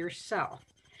for yourself.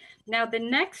 Now, the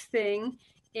next thing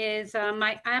is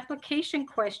my application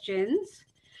questions.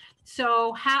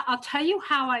 So I'll tell you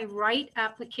how I write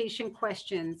application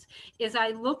questions is I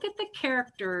look at the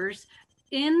characters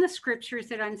in the scriptures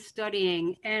that I'm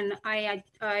studying, and I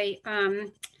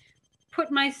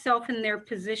put myself in their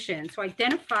position. So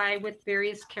identify with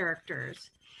various characters.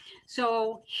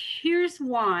 So here's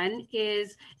one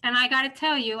is, and I got to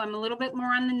tell you, I'm a little bit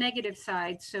more on the negative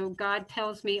side. So God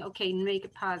tells me, okay, make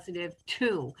it positive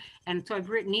too. And so I've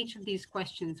written each of these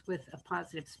questions with a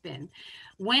positive spin.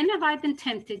 When have I been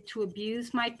tempted to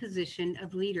abuse my position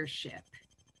of leadership?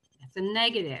 That's a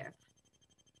negative.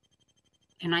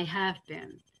 And I have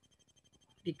been,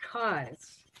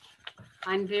 because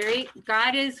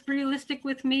God is realistic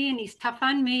with me, and he's tough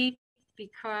on me,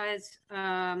 because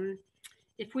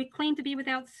if we claim to be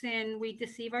without sin, we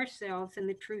deceive ourselves and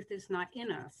the truth is not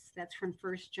in us. That's from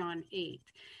 1 John 8.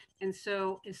 And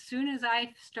so as soon as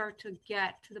I start to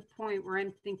get to the point where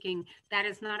I'm thinking that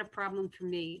is not a problem for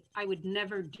me, I would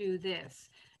never do this,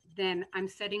 then I'm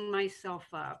setting myself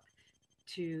up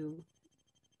to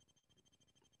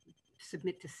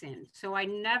submit to sin. So I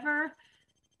never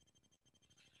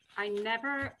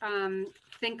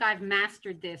think I've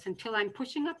mastered this until I'm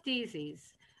pushing up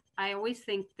daisies. I always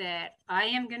think that I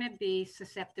am going to be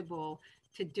susceptible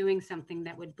to doing something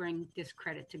that would bring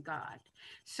discredit to God.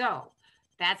 So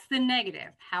that's the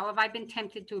negative. How have I been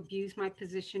tempted to abuse my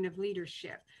position of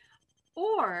leadership?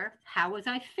 Or how was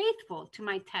I faithful to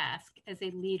my task as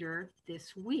a leader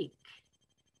this week?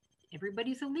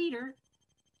 Everybody's a leader.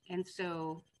 And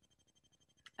so,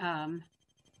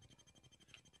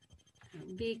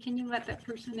 B, can you let that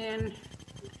person in?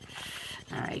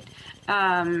 All right.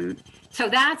 So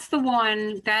that's the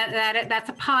one that's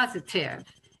a positive.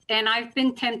 And I've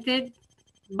been tempted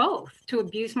both to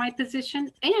abuse my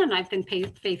position, and I've been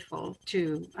faithful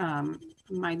to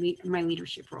my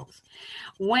leadership roles.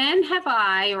 When have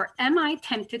I, or am I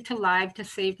tempted to lie to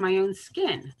save my own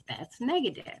skin? That's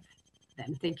negative.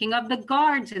 I'm thinking of the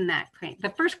guards in that claim. The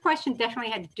first question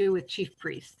definitely had to do with chief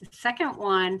priests. The second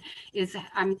one is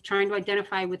I'm trying to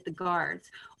identify with the guards.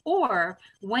 Or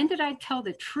when did I tell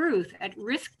the truth at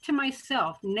risk to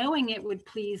myself, knowing it would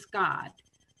please God?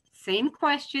 Same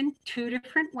question, two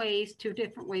different ways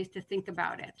to think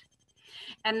about it.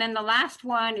 And then the last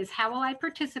one is, how will I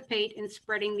participate in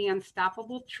spreading the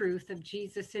unstoppable truth of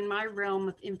Jesus in my realm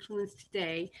of influence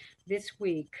today, this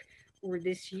week, or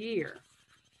this year?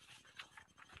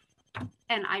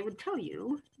 And I would tell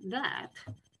you that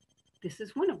this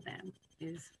is one of them,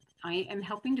 is I am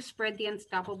helping to spread the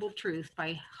unstoppable truth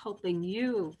by helping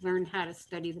you learn how to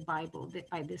study the Bible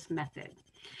by this method.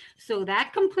 So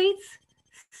that completes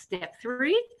step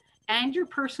 3 and your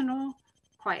personal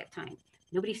quiet time.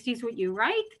 Nobody sees what you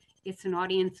write. It's an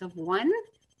audience of one,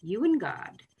 you and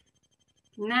God.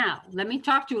 Now, let me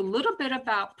talk to you a little bit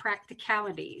about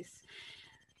practicalities.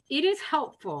 It is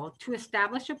helpful to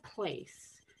establish a place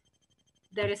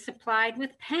that is supplied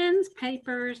with pens,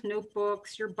 papers,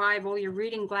 notebooks, your Bible, your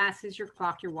reading glasses, your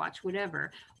clock, your watch,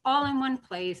 whatever, all in one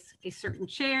place, a certain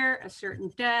chair, a certain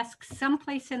desk,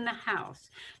 someplace in the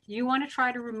house. You want to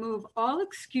try to remove all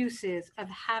excuses of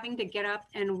having to get up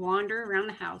and wander around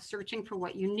the house searching for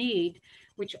what you need,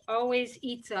 which always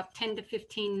eats up 10 to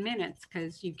 15 minutes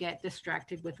because you get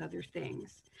distracted with other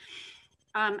things.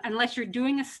 Unless you're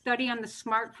doing a study on the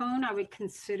smartphone, I would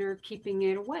consider keeping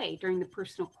it away during the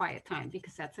personal quiet time,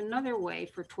 because that's another way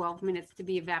for 12 minutes to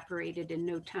be evaporated in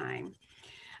no time.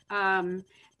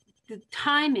 The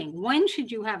timing, when should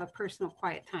you have a personal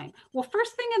quiet time? Well,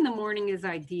 first thing in the morning is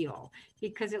ideal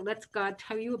because it lets God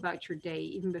tell you about your day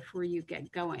even before you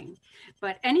get going.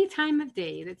 But any time of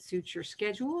day that suits your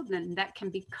schedule, then that can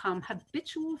become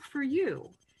habitual for you,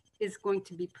 is going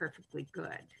to be perfectly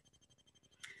good.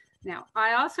 Now,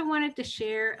 I also wanted to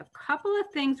share a couple of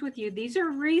things with you. These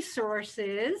are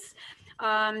resources.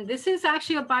 This is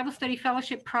actually a Bible Study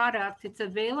Fellowship product. It's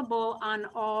available on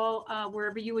all,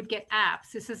 wherever you would get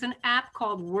apps. This is an app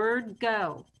called Word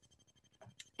Go.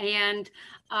 And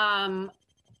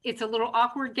it's a little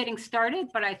awkward getting started,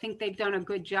 but I think they've done a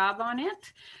good job on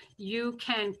it. You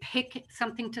can pick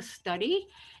something to study,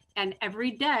 and every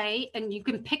day, and you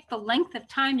can pick the length of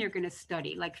time you're going to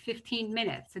study, like 15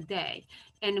 minutes a day.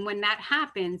 And when that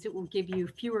happens, it will give you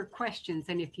fewer questions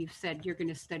than if you've said you're going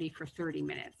to study for 30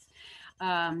 minutes.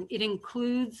 It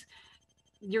includes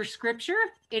your scripture,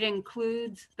 it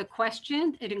includes the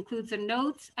question, it includes the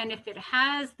notes, and if it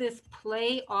has this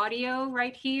play audio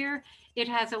right here, it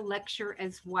has a lecture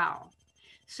as well.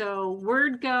 So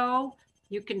Word Go,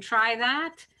 you can try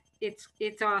that. It's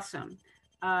awesome.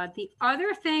 The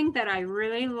other thing that I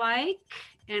really like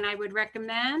and I would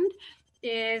recommend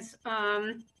is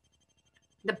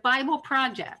the Bible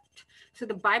Project. So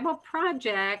the Bible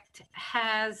Project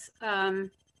has,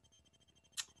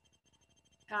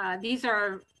 these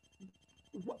are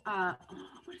what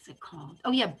is it called?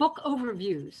 Oh yeah, book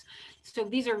overviews. So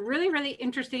these are really, really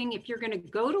interesting. If you're going to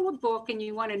go to a book and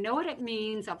you want to know what it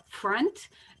means up front,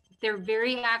 they're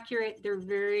very accurate.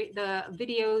 The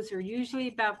videos are usually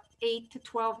about 8 to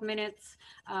 12 minutes.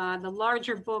 The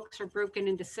larger books are broken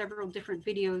into several different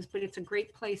videos, but it's a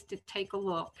great place to take a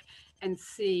look and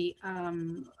see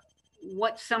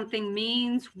what something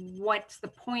means, what's the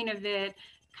point of it,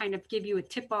 kind of give you a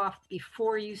tip off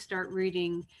before you start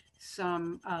reading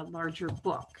some larger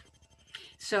book.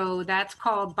 So that's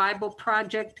called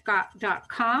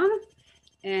BibleProject.com,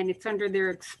 and it's under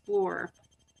their Explore.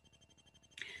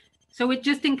 So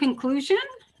just in conclusion,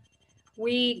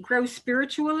 we grow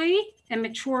spiritually and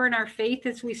mature in our faith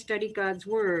as we study God's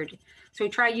word. So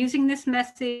try using this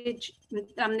method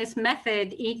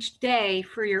each day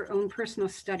for your own personal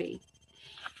study.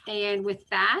 And with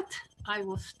that, I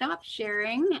will stop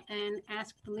sharing and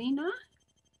ask Belina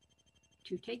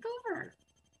to take over.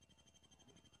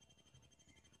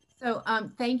 So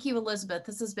thank you, Elizabeth.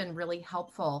 This has been really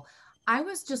helpful. I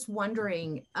was just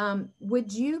wondering,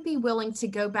 would you be willing to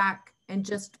go back and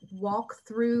just walk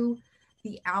through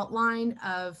the outline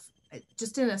of,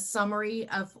 just in a summary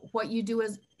of what you do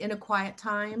as in a quiet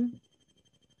time?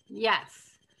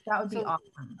 Yes. That would be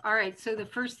awesome. All right. So the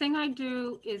first thing I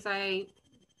do is I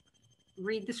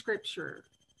read the scripture,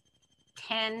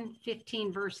 10,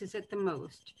 15 verses at the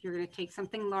most. You're going to take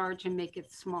something large and make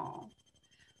it small.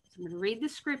 So I'm going to read the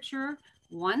scripture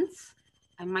once.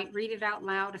 I might read it out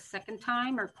loud a second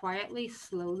time or quietly,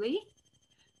 slowly.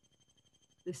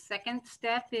 The second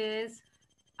step is,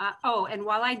 and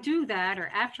while I do that, or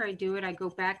after I do it, I go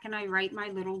back and I write my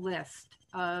little list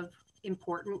of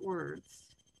important words,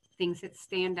 things that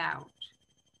stand out.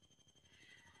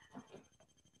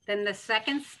 Then the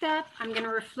second step, I'm going to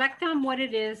reflect on what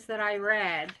it is that I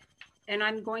read, and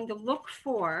I'm going to look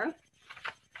for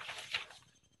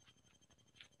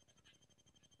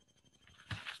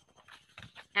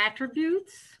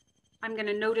attributes. I'm going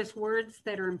to notice words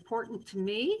that are important to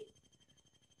me.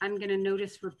 I'm going to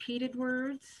notice repeated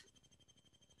words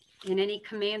and any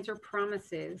commands or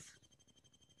promises.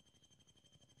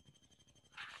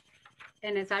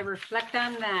 And as I reflect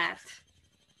on that,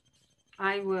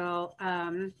 I will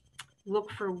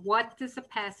look for, what does the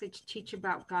passage teach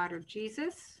about God or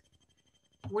Jesus?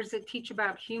 What does it teach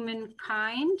about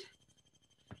humankind,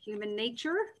 human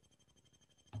nature?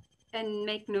 And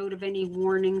make note of any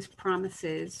warnings,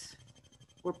 promises,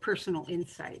 or personal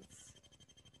insights.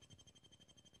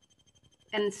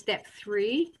 And step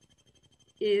 3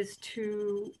 is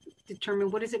to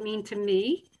determine, what does it mean to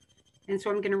me? And so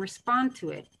I'm going to respond to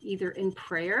it either in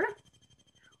prayer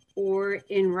or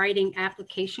in writing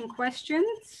application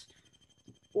questions,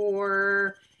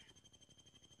 or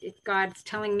if God's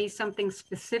telling me something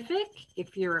specific,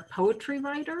 if you're a poetry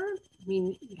writer, I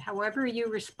mean, however you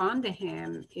respond to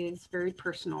him is very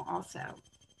personal also.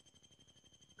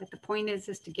 But the point is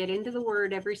to get into the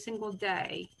word every single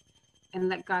day and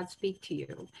let God speak to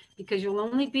you, because you'll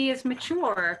only be as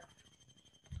mature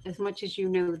as much as you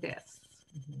know this.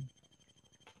 Mm-hmm.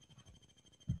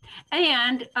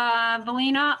 And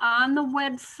Belina, on the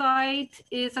website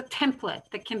is a template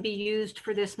that can be used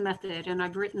for this method. And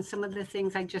I've written some of the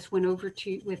things I just went over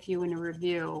with you in a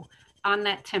review on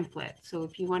that template. So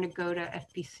if you want to go to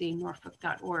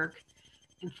fbcnorfolk.org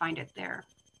and find it there.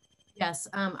 Yes,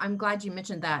 I'm glad you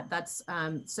mentioned that. That's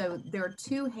so there are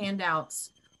 2 handouts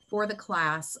for the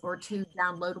class, or 2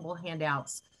 downloadable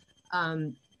handouts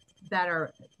that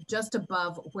are just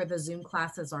above where the Zoom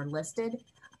classes are listed.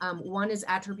 One is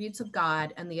attributes of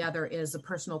God, and the other is a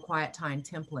personal quiet time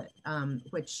template,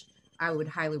 which I would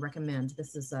highly recommend.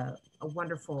 This is a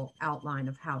wonderful outline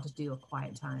of how to do a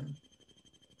quiet time.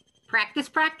 Practice,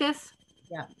 practice.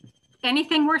 Yeah.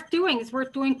 Anything worth doing is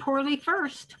worth doing poorly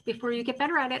first before you get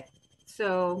better at it.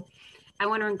 So I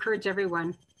want to encourage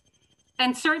everyone.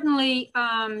 And certainly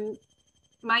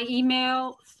my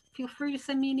email, feel free to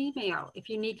send me an email. If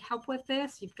you need help with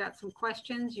this, you've got some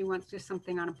questions, you want just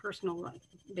something on a personal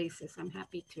basis, I'm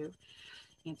happy to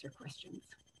answer questions.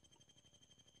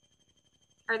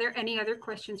 Are there any other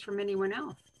questions from anyone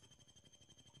else?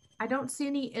 I don't see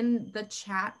any in the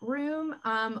chat room.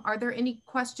 Are there any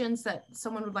questions that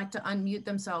someone would like to unmute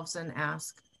themselves and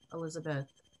ask Elizabeth?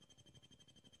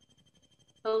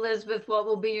 Elizabeth, what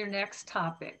will be your next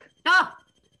topic? Oh!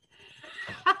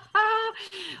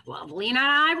 Well, Lena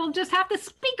and I will just have to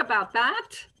speak about that.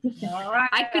 All right.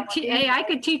 I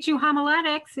could teach you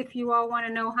homiletics if you all want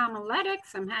to know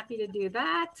homiletics. I'm happy to do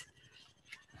that.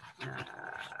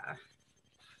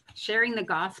 Sharing the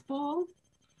gospel.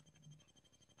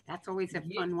 That's always a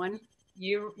fun one.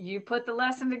 You put the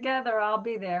lesson together, I'll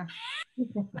be there.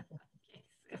 Okay,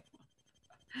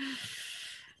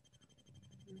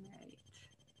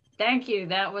 Thank you.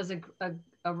 That was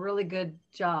a really good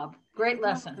job. Great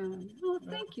lesson. Welcome. Well,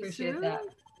 thank you, Appreciate Sue. that.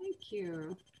 Thank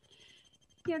you.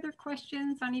 Any other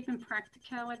questions on even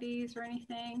practicalities or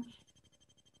anything?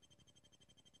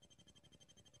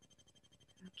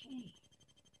 Okay.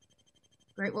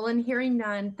 Great. Well, in hearing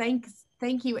none, thank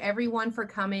you everyone for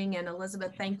coming, and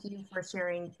Elizabeth, thank you for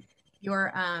sharing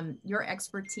your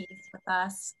expertise with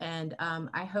us. And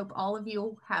I hope all of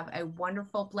you have a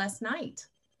wonderful, blessed night.